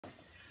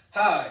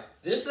Hi,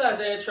 this is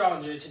Isaiah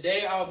Challenger.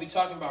 Today I will be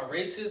talking about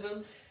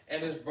racism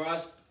and its broad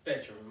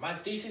spectrum. My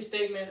thesis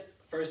statement,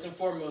 first and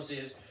foremost,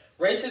 is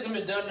racism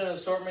is done in an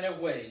assortment of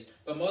ways,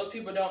 but most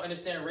people don't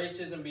understand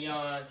racism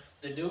beyond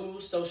the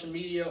news, social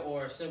media,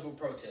 or simple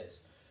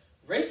protests.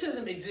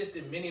 Racism exists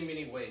in many,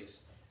 many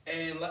ways,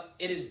 and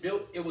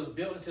it was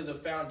built into the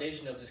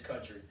foundation of this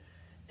country.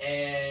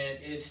 And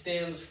it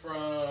stems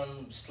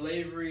from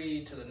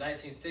slavery to the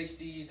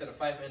 1960s to the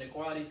fight for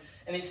inequality,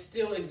 and it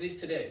still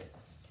exists today.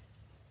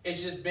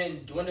 It's just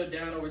been dwindled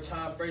down over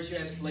time. First you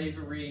had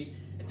slavery,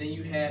 and then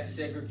you had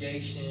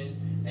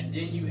segregation, and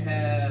then you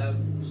have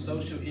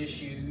social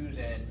issues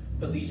and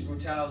police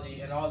brutality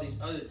and all these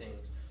other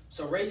things.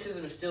 So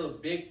racism is still a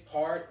big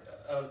part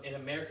of in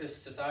America's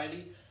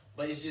society,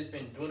 but it's just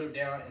been dwindled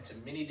down into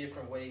many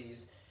different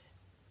ways,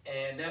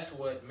 and that's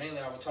what mainly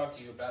I will talk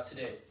to you about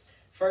today.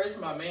 First,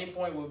 my main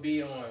point will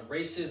be on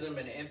racism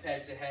and the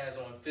impacts it has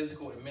on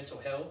physical and mental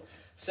health.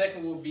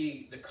 Second will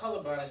be the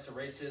colorblindness to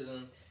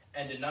racism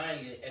and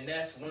denying it, and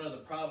that's one of the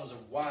problems of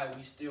why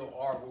we still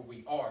are where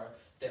we are,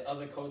 that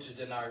other cultures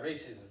deny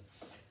racism.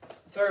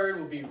 Third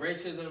will be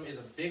racism is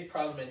a big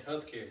problem in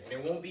healthcare, and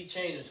it won't be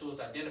changed until it's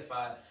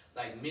identified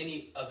like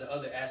many of the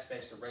other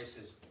aspects of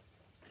racism.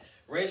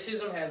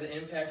 Racism has an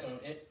impact on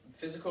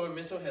physical and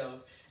mental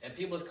health, and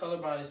people's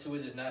colorblindness to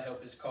it does not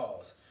help its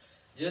cause.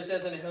 Just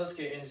as in the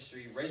healthcare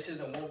industry,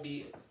 racism won't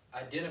be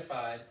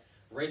identified,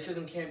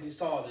 racism can't be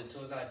solved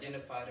until it's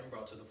identified and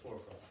brought to the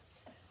forefront.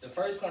 The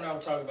first point I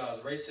will talk about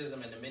is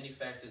racism and the many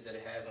factors that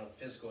it has on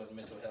physical and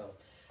mental health.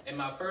 And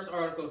my first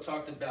article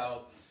talked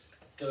about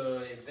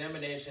the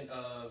examination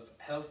of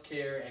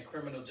healthcare and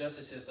criminal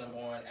justice system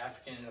on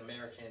African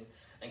American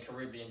and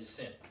Caribbean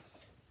descent.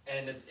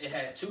 And it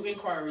had two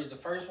inquiries. The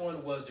first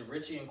one was the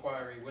Ritchie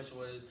inquiry, which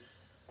was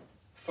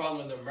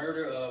following the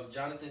murder of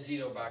Jonathan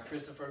Zito by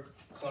Christopher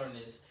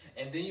Clurnis.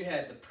 And then you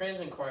had the Prince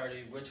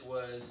inquiry, which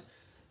was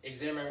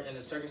examined in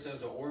the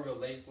circumstances of Orville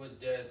Lakewood's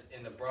death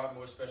in the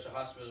Broadmoor Special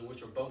Hospital,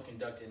 which were both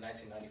conducted in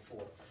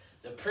 1994.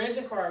 The Prince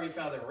inquiry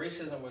found that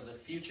racism was a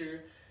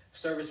future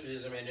service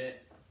position, and the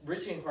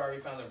Ritchie inquiry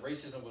found that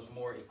racism was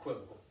more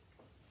equivocal.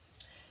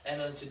 And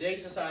in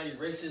today's society,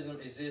 racism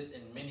exists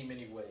in many,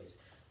 many ways.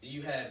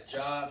 You have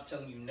jobs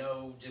telling you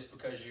no just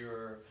because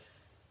you're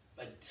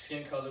a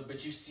skin color,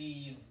 but you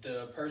see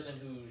the person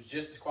who's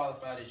just as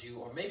qualified as you,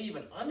 or maybe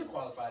even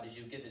underqualified as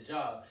you, get the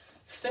job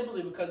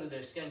simply because of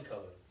their skin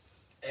color.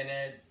 And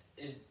that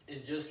is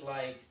just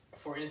like,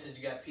 for instance,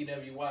 you got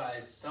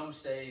PWIs. Some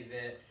say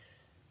that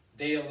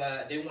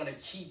they want to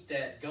keep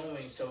that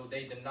going, so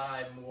they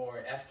deny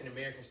more African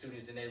American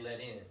students than they let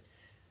in.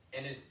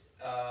 And it's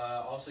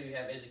also you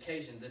have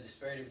education, the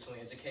disparity between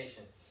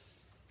education.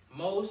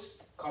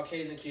 Most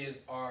Caucasian kids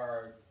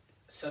are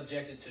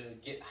subjected to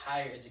get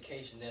higher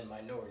education than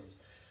minorities.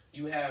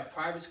 You have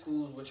private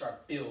schools which are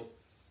built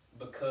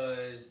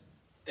because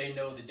they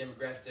know the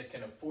demographics that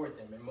can afford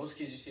them. And most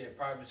kids you see at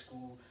private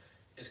school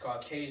is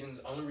Caucasians.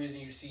 The only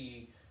reason you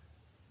see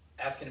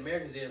African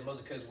Americans there is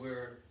mostly because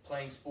we're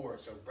playing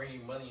sports or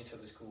bringing money into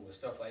the school and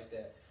stuff like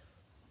that.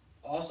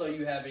 Also,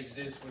 you have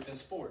exists within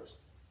sports.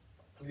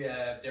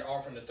 They're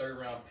offering the third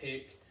round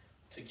pick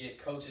to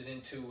get coaches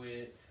into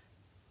it.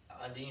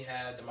 And then you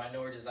have the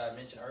minorities I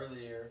mentioned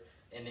earlier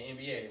in the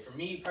NBA. For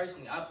me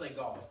personally, I play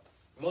golf.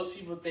 Most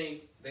people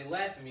they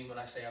laugh at me when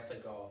I say I play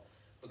golf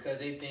because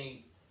they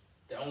think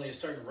that only a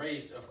certain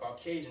race of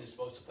Caucasians is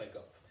supposed to play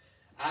golf.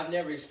 I've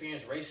never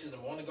experienced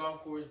racism on the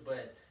golf course,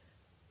 but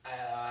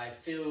I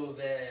feel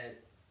that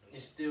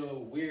it's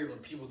still weird when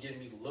people give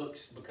me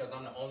looks because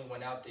I'm the only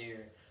one out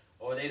there,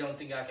 or they don't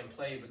think I can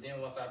play, but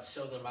then once I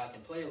show them I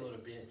can play a little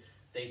bit,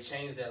 they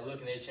change that look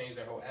and they change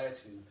their whole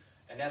attitude.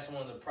 And that's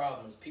one of the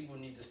problems. People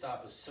need to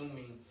stop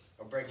assuming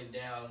or breaking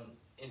down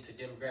into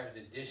demographics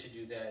that this should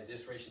do that,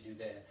 this race should do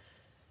that.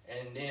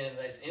 And then,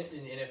 as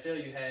instant in the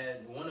NFL, you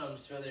had one of them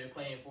felt they were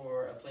playing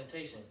for a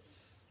plantation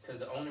because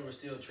the owner was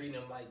still treating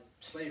them like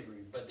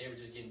slavery, but they were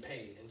just getting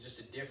paid. And just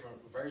a different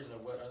version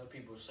of what other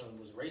people assumed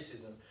was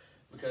racism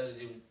because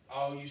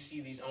all you see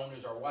these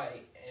owners are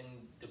white and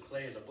the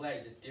players are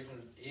black. Just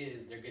different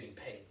is they're getting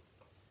paid.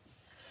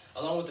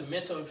 Along with the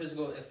mental and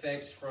physical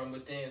effects from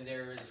within,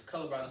 there is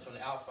colorblindness from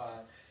the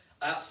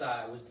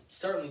outside, which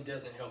certainly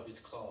doesn't help its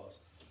cause.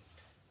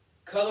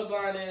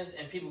 Colorblindness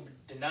and people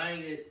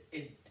denying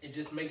it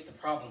just makes the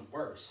problem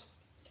worse.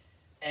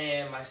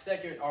 And my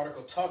second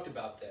article talked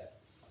about that.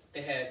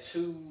 They had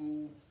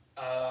two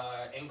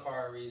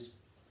inquiries.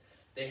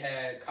 They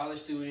had college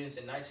students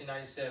in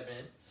 1997,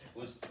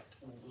 which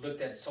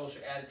looked at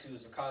social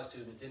attitudes of college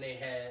students. Then they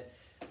had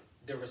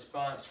the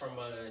response from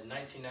a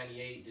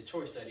 1998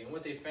 Detroit study. And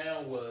what they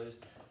found was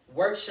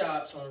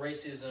workshops on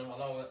racism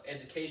along with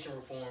education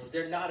reforms,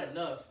 they're not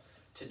enough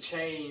to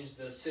change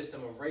the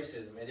system of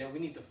racism. And then we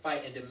need to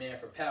fight and demand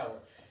for power.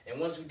 And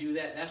once we do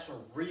that, that's when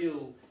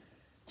real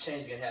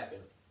change can happen.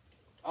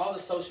 All the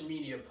social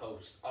media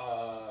posts,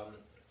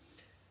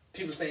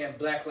 people saying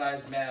Black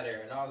Lives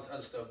Matter and all this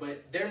other stuff,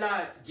 but they're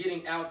not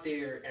getting out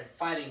there and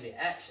fighting the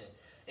action.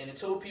 And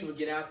until people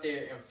get out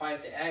there and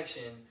fight the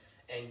action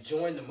and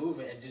join the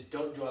movement and just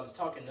don't do all this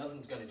talking,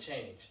 nothing's going to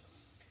change.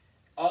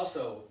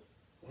 Also,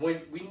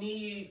 when we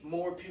need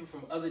more people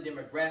from other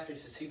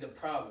demographics to see the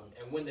problem,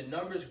 and when the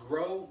numbers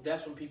grow,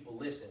 that's when people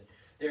listen.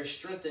 There's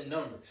strength in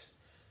numbers.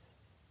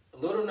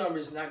 Little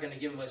numbers not going to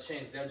give much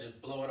change. They'll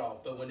just blow it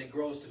off. But when it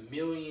grows to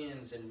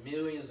millions and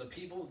millions of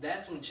people,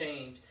 that's when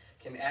change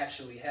can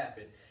actually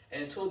happen.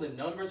 And until the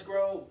numbers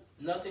grow,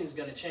 nothing's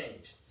going to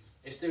change.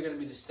 It's still going to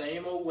be the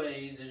same old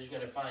ways. They're just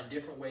going to find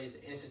different ways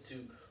to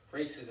institute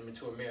racism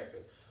into America.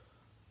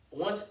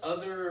 Once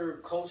other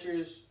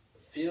cultures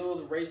feel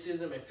the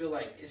racism and feel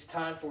like it's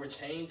time for a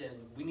change and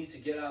we need to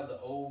get out of the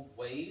old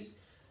ways,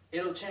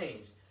 it'll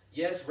change.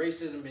 Yes,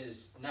 racism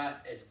is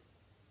not as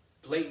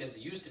blatant as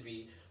it used to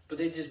be, but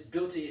they just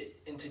built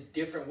it into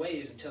different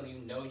ways and telling you,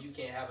 no, you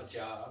can't have a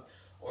job,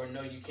 or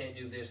no, you can't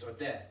do this or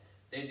that.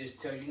 They just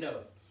tell you no.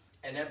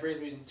 And that brings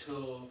me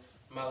to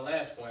my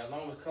last point.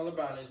 Along with color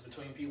blindness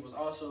between peoples,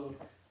 also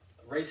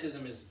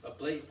racism is a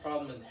blatant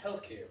problem in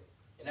healthcare.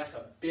 And that's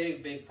a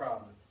big, big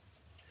problem.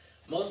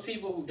 Most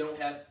people who don't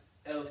have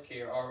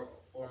healthcare are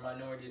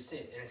minority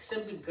descent, and it's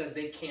simply because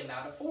they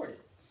cannot afford it.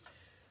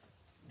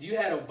 You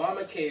had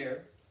Obamacare,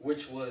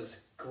 which was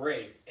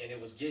great, and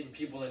it was getting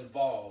people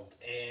involved,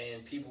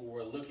 and people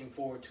were looking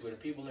forward to it, and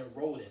people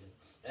enrolled in it,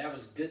 and that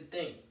was a good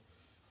thing.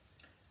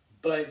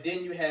 But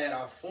then you had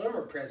our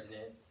former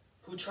president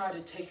who tried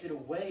to take it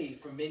away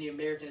from many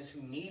Americans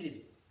who needed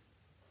it.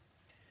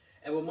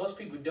 And what most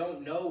people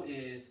don't know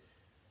is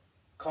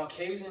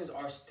Caucasians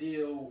are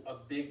still a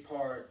big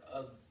part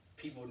of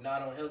people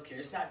not on healthcare.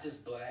 It's not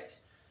just blacks.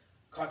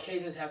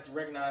 Caucasians have to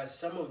recognize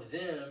some of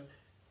them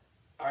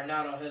are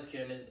not on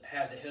healthcare and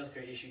have the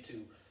healthcare issue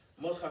too.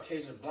 Most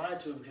Caucasians are blind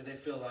to it because they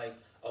feel like,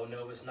 oh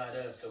no, it's not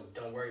us, so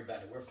don't worry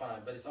about it, we're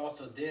fine. But it's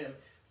also them,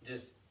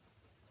 just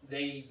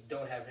they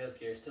don't have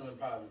healthcare, still in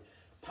poverty.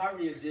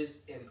 Poverty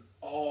exists in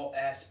all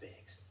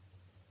aspects,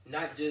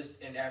 not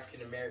just in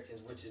African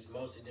Americans, which is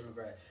mostly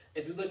demographic.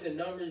 If you look at the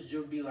numbers,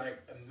 you'll be like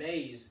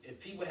amazed. If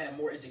people had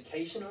more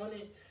education on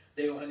it,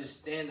 they will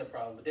understand the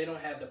problem, but they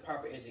don't have the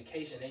proper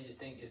education. They just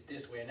think it's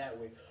this way and that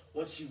way.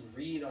 Once you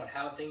read on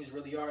how things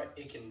really are,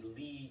 it can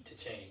lead to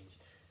change.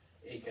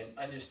 It can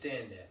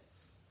understand that.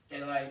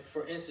 And like,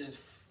 for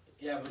instance,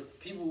 you have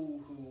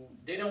people who,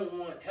 they don't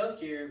want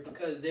healthcare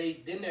because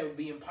then they will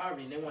be in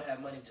poverty and they won't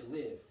have money to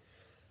live.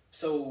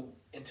 So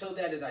until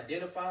that is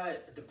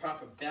identified, the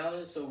proper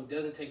balance, so it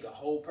doesn't take a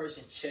whole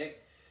person check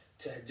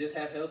to just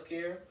have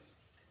healthcare,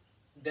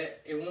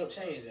 that it won't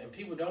change. And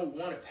people don't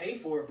want to pay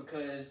for it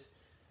because,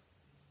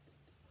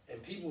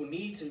 and people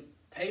need to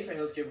pay for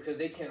healthcare because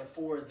they can't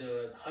afford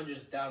the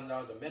hundreds of thousands of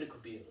dollars of medical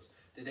bills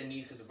that they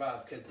need to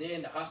survive. Because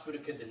then the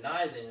hospital could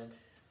deny them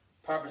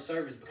proper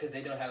service because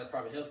they don't have the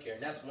proper healthcare.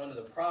 And that's one of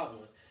the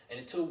problems. And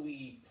until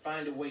we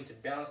find a way to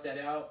balance that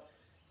out,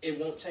 it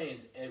won't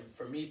change. And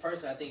for me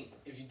personally, I think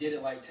if you did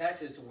it like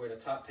taxes to where the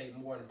top pay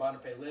more and the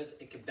bottom pay less,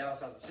 it could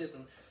balance out the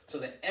system so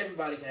that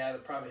everybody can have the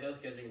proper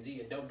healthcare they can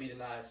need and don't be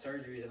denied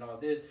surgeries and all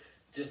this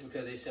just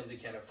because they simply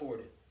can't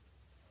afford it.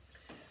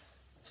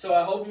 So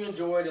I hope you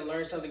enjoyed and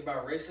learned something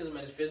about racism and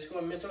its physical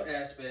and mental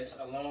aspects,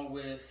 along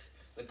with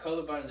the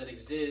colorblind that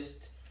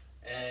exist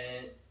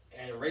and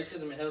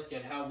racism in healthcare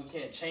and how we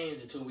can't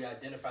change until we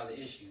identify the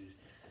issues.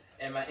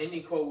 And my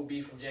ending quote would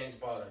be from James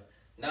Baldwin.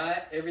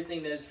 Not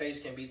everything that is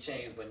faced can be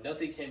changed, but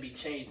nothing can be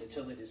changed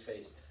until it is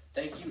faced.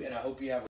 Thank you, and I hope you have a